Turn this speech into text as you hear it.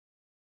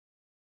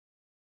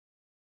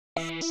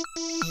Hello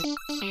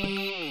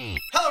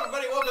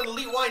everybody, welcome to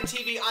Elite Wine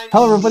TV.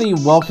 Hello everybody,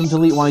 welcome to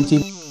Elite Wine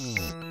TV.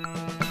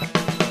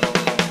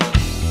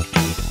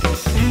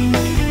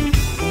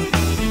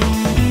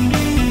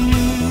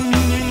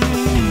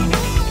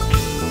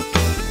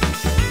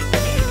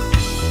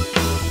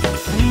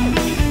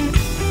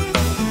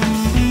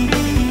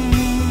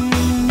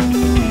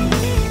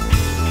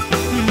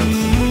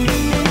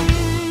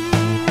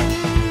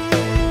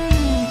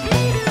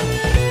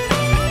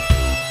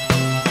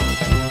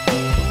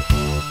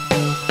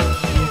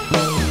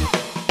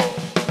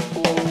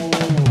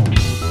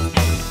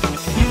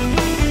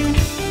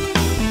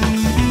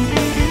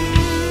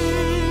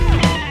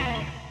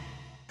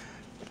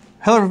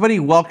 Hello everybody,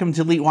 welcome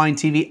to Elite Wine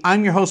TV.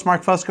 I'm your host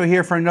Mark Fusco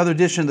here for another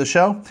edition of the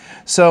show.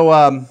 So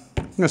I'm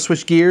going to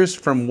switch gears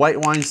from white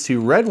wines to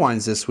red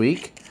wines this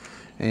week.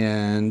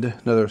 And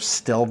another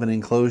Stelvin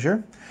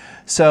enclosure.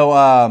 So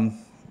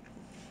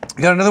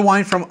got another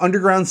wine from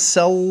Underground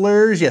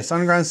Cellars. Yes,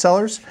 Underground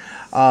Cellars.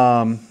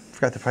 Forgot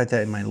to write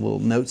that in my little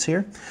notes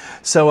here.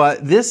 So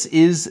this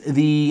is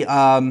the...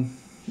 we're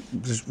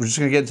just going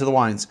to get into the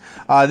wines.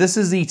 This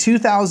is the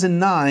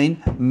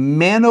 2009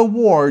 Man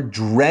O'War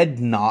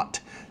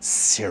Dreadnought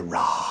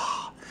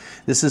Syrah.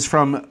 This is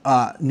from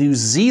New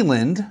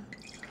Zealand.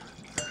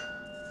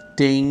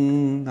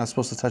 Ding, not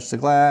supposed to touch the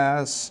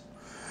glass.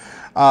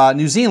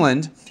 New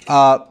Zealand.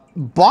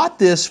 Bought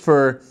this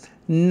for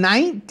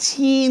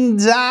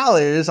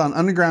 $19 on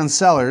Underground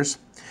Cellars.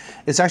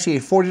 It's actually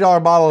a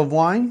 $40 bottle of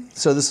wine.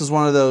 So this is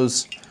one of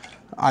those,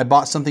 I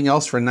bought something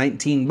else for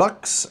 19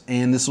 bucks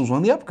and this was one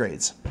of the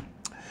upgrades.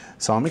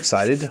 So I'm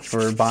excited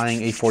for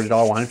buying a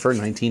 $40 wine for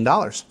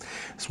 $19.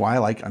 That's why I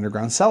like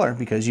Underground Cellar,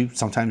 because you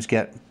sometimes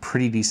get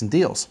pretty decent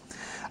deals.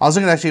 I was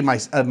looking actually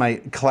at my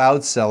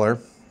Cloud Cellar,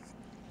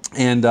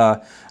 and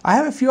I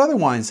have a few other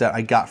wines that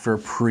I got for a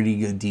pretty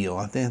good deal.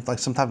 I think like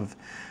some type of,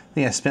 I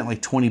think I spent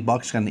like 20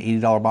 bucks on an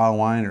 $80 bottle of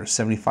wine or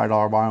 $75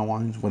 bottle of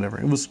wine,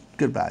 whatever. It was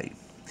good value.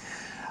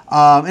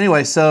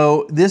 Anyway,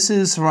 so this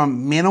is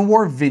from Man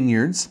O'War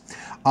Vineyards.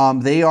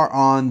 They are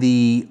on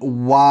the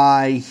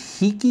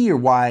Waiheke or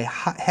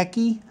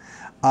Waiheke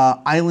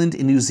island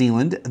in New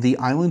Zealand. The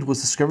island was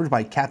discovered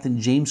by Captain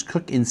James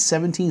Cook in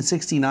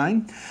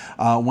 1769.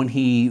 When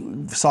he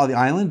saw the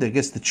island, I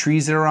guess the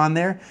trees that are on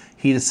there,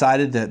 he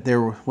decided that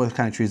there were, what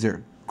kind of trees?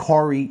 They're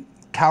kauri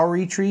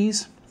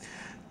trees,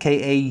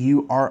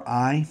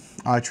 K-A-U-R-I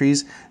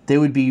trees. They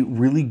would be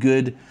really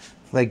good,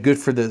 like good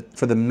for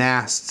the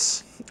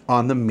masts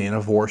on the Man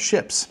of War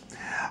ships.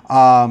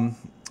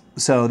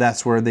 So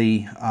that's where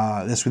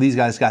these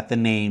guys got the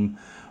name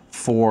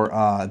for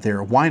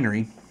their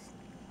winery.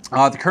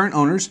 The current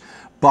owners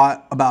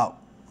bought about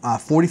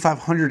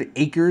 4,500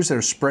 acres that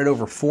are spread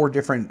over 4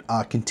 different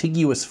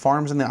contiguous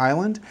farms on the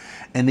island,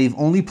 and they've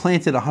only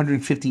planted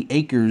 150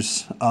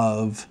 acres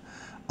of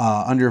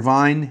under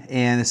vine,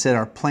 and it said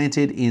are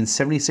planted in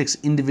 76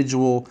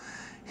 individual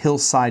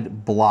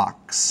hillside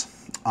blocks.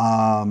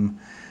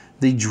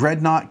 The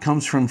Dreadnought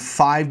comes from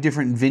 5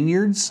 different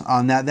vineyards.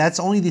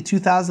 That's only the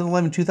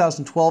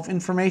 2011-2012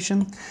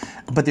 information,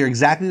 but they're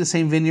exactly the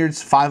same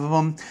vineyards, 5 of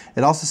them.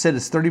 It also said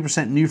it's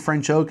 30% new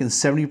French oak and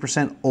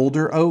 70%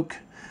 older oak,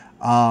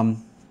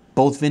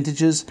 both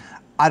vintages.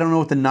 I don't know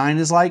what the 9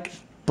 is like,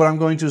 but I'm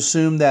going to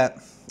assume that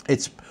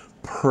it's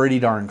pretty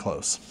darn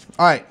close.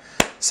 All right,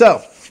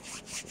 so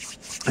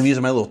I'm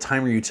using my little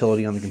timer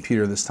utility on the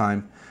computer this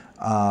time,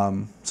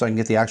 so I can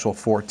get the actual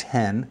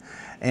 410.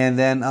 And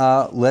then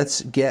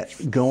let's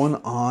get going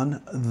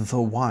on the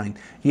wine.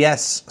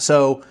 Yes,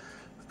 so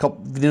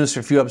been doing this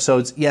for a few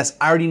episodes. Yes,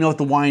 I already know what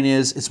the wine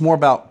is. It's more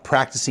about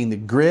practicing the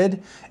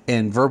grid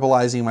and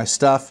verbalizing my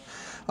stuff.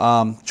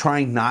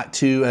 Trying not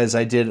to, as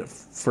I did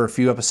for a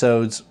few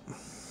episodes,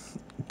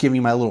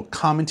 giving my little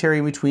commentary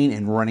in between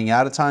and running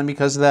out of time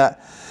because of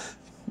that.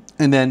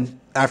 And then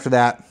after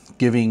that,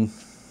 giving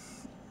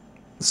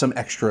some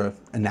extra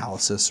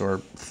analysis or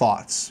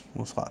thoughts.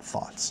 We'll call it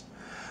thoughts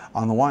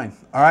on the wine.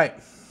 All right.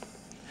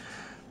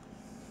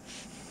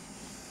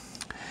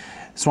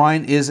 This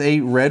wine is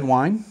a red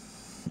wine.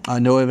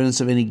 No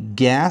evidence of any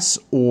gas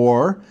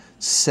or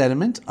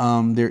sediment.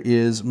 There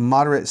is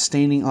moderate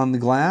staining on the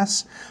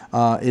glass.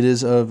 It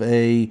is of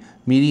a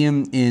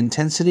medium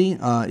intensity.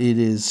 It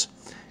is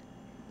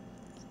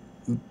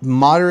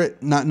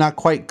moderate, not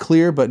quite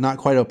clear, but not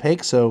quite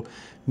opaque, so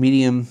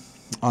medium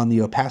on the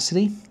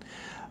opacity.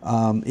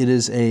 It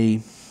is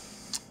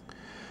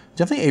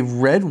definitely a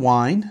red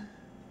wine.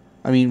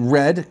 I mean,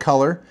 red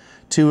color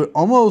to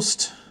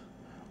almost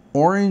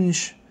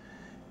orange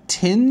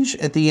tinge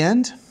at the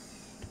end,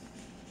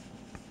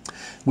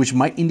 which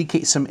might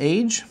indicate some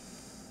age,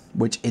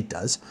 which it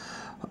does.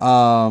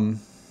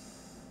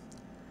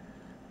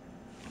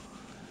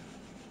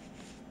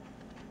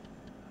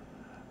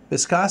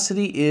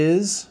 Viscosity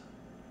is,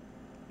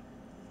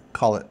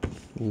 call it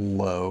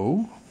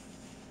low.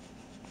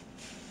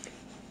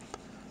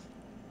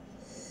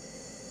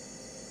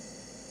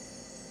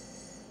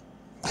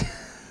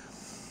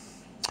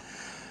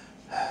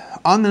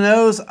 On the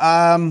nose,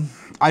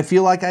 I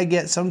feel like I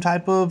get some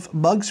type of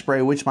bug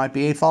spray, which might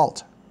be a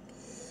fault.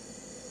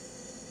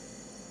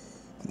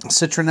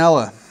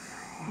 citronella,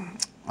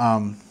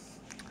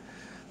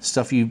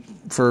 stuff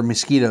for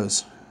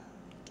mosquitoes.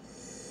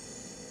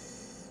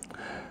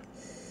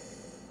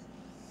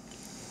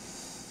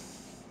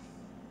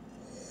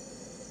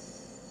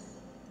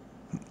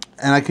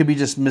 And I could be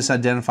just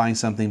misidentifying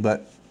something,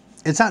 but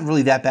it's not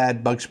really that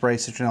bad, bug spray,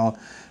 citronella,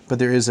 but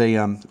there is a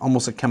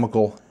almost a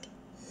chemical.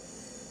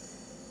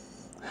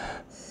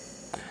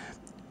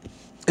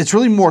 It's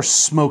really more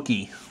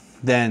smoky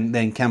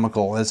than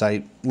chemical as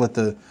I let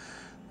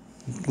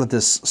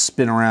this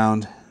spin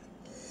around.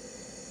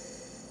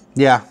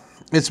 Yeah,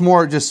 it's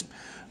more just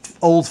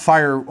old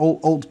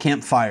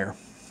campfire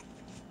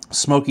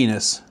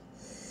smokiness.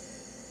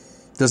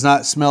 Does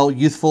not smell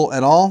youthful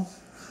at all.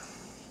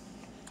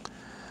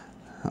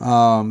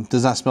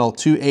 Does not smell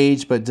too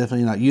aged, but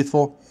definitely not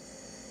youthful.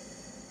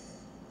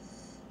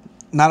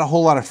 Not a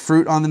whole lot of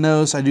fruit on the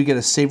nose. I do get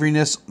a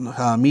savoriness,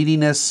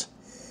 meatiness.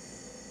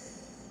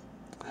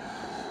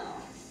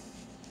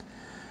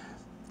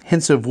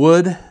 Hints of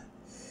wood,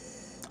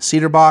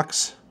 cedar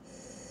box,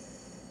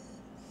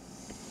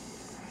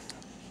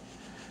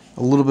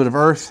 a little bit of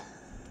earth,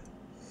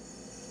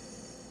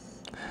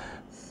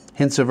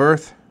 hints of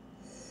earth.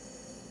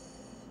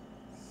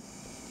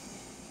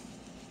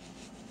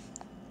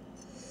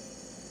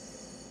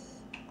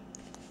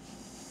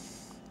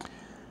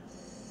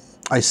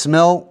 I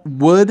smell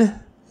wood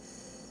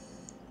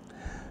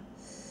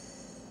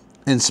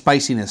and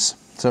spiciness,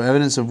 so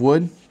evidence of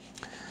wood,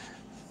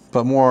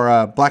 but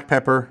more black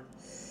pepper.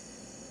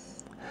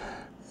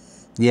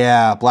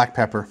 Yeah, black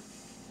pepper.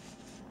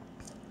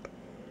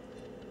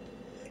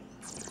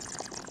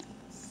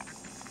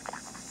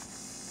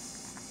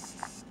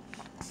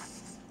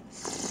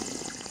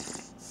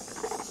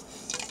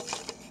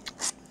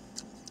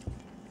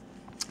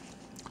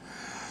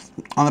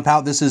 On the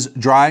palate, this is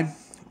dry.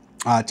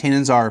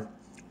 Tannins are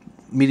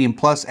medium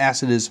plus,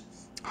 acid is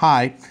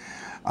high.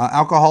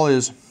 Alcohol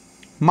is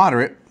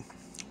moderate.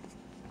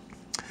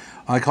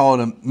 I call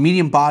it a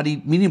medium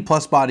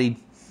plus bodied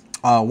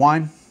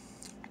wine.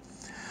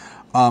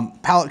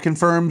 Palate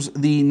confirms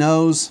the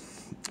nose.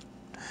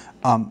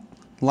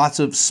 Lots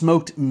of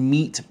smoked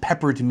meat,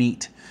 peppered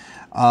meat,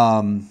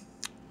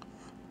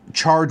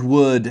 charred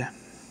wood,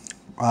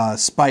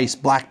 spice,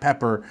 black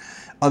pepper,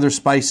 other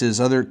spices,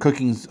 other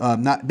cooking,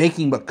 not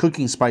baking but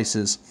cooking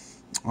spices,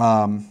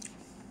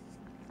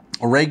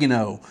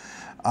 oregano.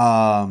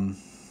 I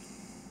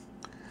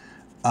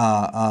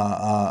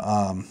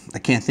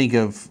can't think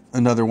of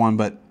another one,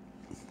 but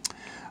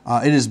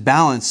it is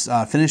balanced.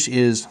 Finish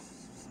is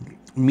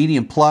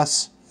medium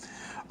plus.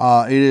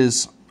 It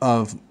is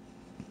of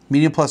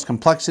medium plus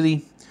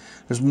complexity.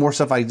 There's more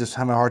stuff I just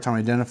have a hard time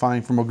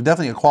identifying. From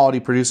definitely a quality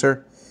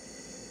producer.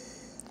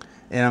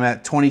 And I'm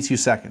at 22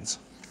 seconds.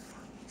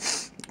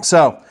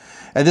 So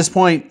at this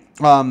point,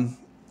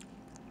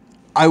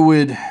 I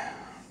would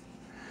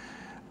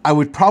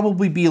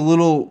probably be a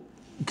little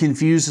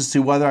confused as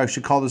to whether I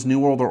should call this New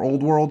World or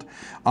Old World.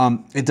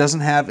 It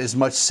doesn't have as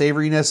much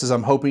savoriness as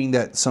I'm hoping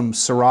that some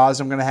Syrahs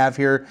I'm going to have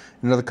here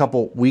in another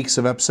couple weeks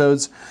of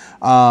episodes.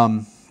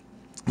 Another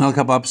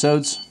couple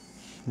episodes.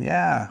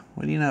 Yeah,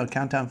 what do you know?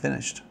 Countdown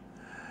finished.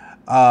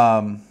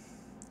 But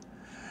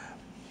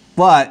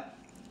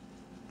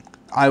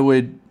I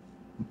would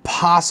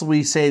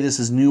possibly say this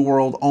is New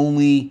World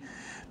only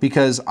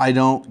because I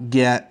don't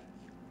get,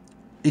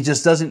 it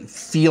just doesn't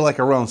feel like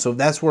a Rhone. So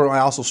that's where I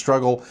also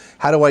struggle.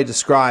 How do I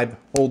describe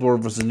Old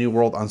World versus New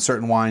World on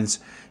certain wines?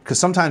 Because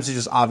sometimes it's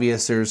just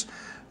obvious.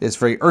 It's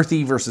very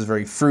earthy versus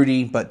very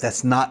fruity, but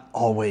that's not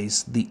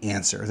always the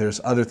answer.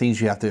 There's other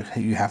things you have to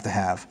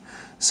have.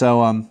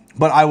 So,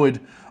 but I would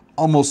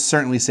almost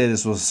certainly say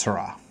this was a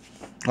Syrah.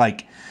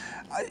 Like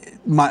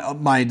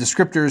my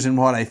descriptors and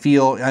what I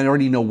feel, I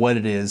already know what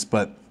it is,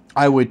 but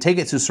I would take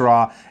it to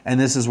Syrah, and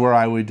this is where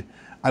I would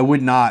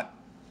not.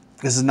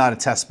 This is not a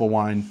testable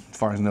wine, as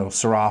far as I know.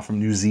 Syrah from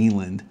New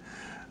Zealand,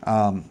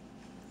 Syrah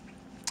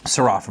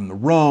from the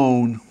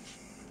Rhone,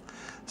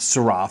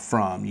 Syrah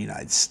from the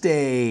United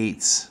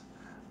States.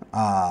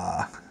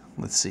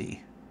 Let's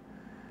see.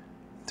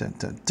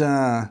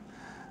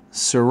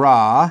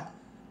 Syrah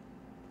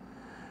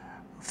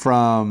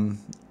from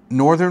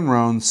Northern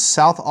Rhone,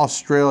 South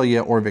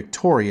Australia or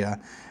Victoria,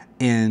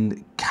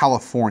 and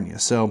California.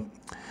 So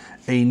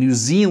a New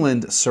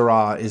Zealand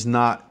Syrah is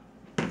not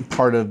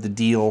part of the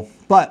deal,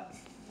 but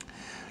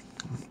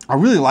I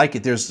really like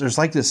it. There's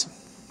like this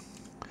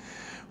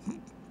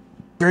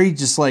very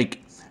just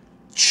like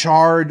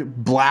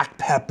charred black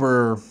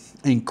pepper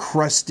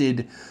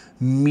encrusted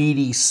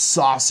meaty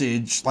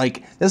sausage.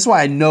 Like that's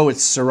why I know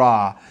it's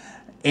Syrah,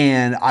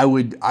 and I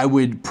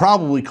would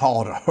probably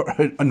call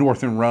it a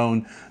Northern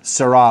Rhone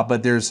Syrah.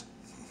 But there's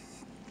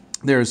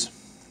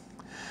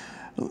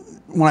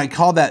when I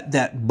call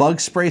that bug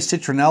spray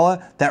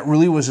citronella, that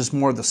really was just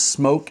more the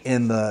smoke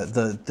and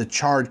the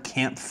charred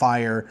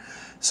campfire.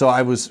 So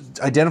I was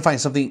identifying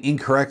something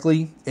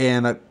incorrectly,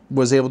 and I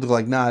was able to go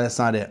like, nah, that's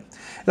not it.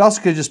 It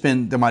also could have just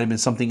been, there might have been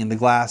something in the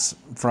glass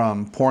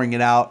from pouring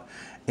it out,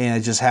 and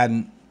it just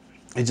hadn't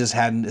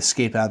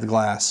escaped out of the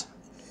glass.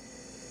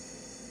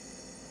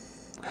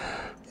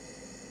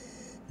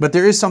 But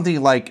there is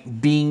something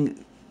like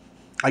being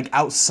like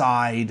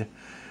outside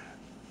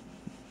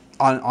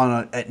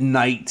at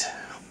night,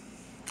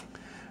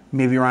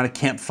 maybe around a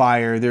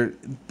campfire there,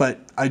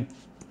 but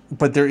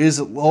there is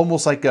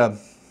almost like a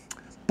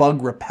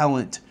bug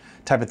repellent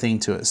type of thing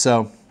to it.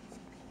 So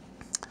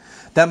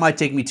that might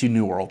take me to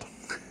New World.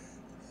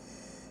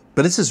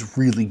 But this is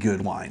really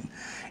good wine.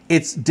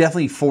 It's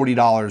definitely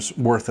 $40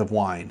 worth of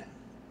wine.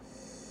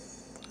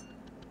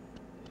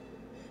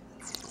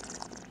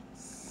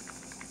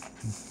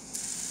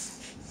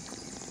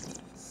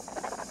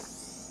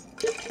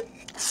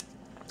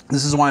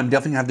 This is why I'm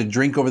definitely going to have to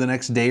drink over the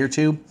next day or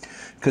two,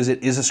 because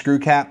it is a screw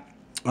cap.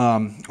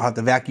 I'll have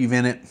to vacuum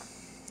in it.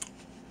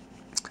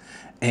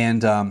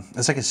 And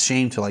it's like a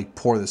shame to like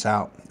pour this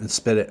out and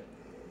spit it.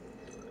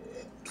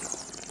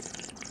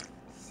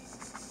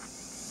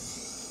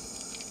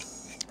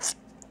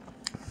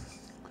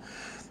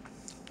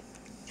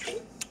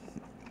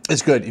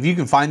 It's good. If you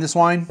can find this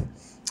wine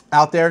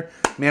out there,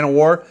 Man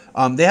O'War.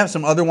 They have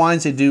some other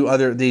wines. They do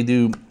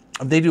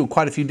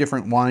quite a few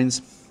different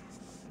wines,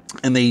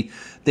 and they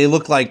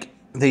look like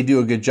they do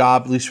a good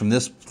job, at least from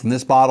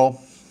this bottle.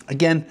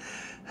 Again,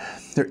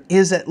 there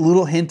is that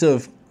little hint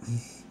of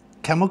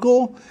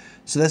chemical,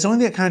 so that's the only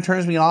thing that kind of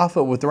turns me off.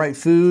 But with the right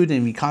food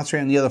and you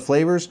concentrate on the other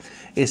flavors,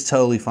 it's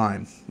totally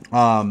fine.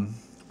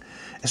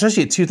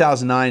 Especially at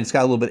 2009, it's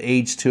got a little bit of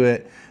age to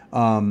it,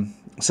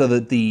 so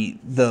that the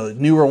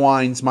newer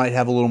wines might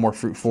have a little more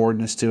fruit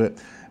forwardness to it.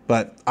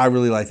 But I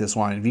really like this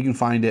wine. If you can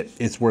find it,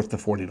 it's worth the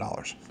 $40.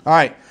 All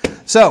right,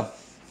 so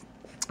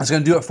that's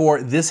going to do it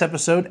for this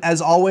episode.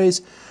 As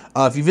always,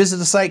 if you visit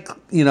the site,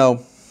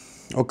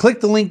 or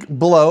click the link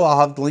below. I'll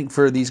have the link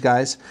for these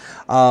guys.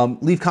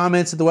 Leave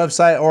comments at the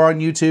website or on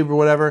YouTube or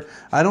whatever.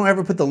 I don't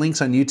ever put the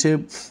links on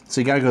YouTube,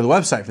 so you got to go to the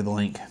website for the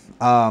link.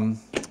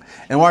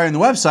 And while you're on the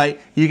website,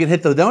 you can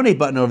hit the donate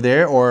button over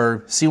there,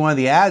 or see one of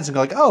the ads and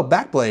go like, oh,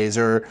 Backblaze,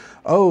 or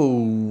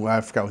oh,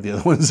 I forgot what the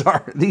other ones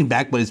are. I think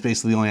Backblaze is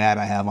basically the only ad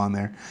I have on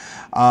there.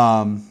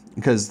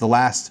 Because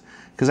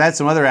I had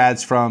some other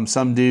ads from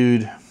some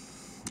dude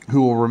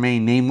who will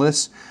remain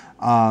nameless,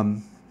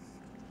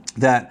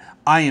 that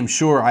I am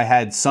sure I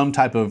had some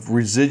type of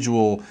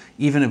residual,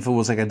 even if it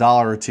was like $1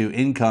 or $2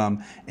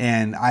 income,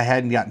 and I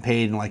hadn't gotten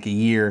paid in like a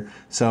year.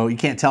 So you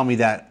can't tell me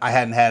that I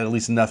hadn't had at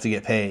least enough to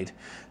get paid.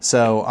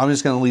 So I'm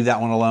just going to leave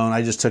that one alone.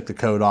 I just took the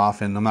code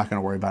off, and I'm not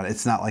going to worry about it.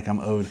 It's not like I'm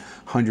owed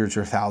hundreds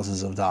or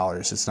thousands of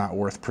dollars. It's not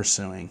worth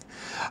pursuing.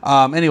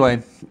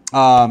 Anyway,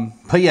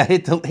 but yeah,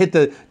 hit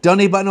the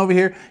donate button over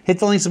here. Hit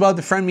the links above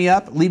to friend me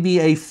up. Leave me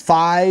a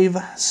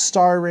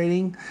 5-star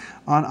rating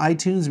on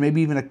iTunes,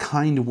 maybe even a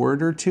kind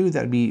word or two.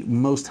 That'd be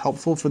most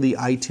helpful for the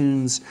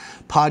iTunes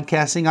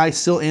podcasting. I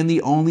still am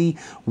the only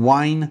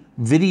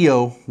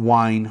video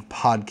wine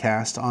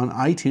podcast on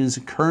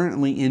iTunes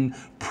currently in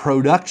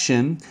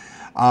production.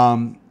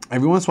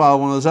 Every once in a while,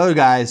 one of those other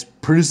guys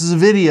produces a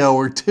video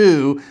or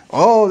two.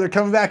 Oh, they're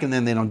coming back, and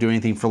then they don't do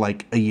anything for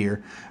like a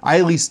year. I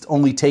at least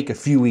only take a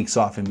few weeks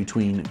off in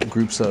between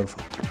groups of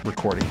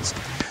recordings.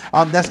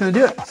 That's going to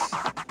do it.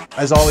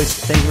 As always,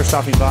 thank you for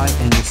stopping by,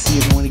 and we'll see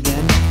everyone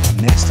again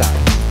next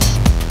time.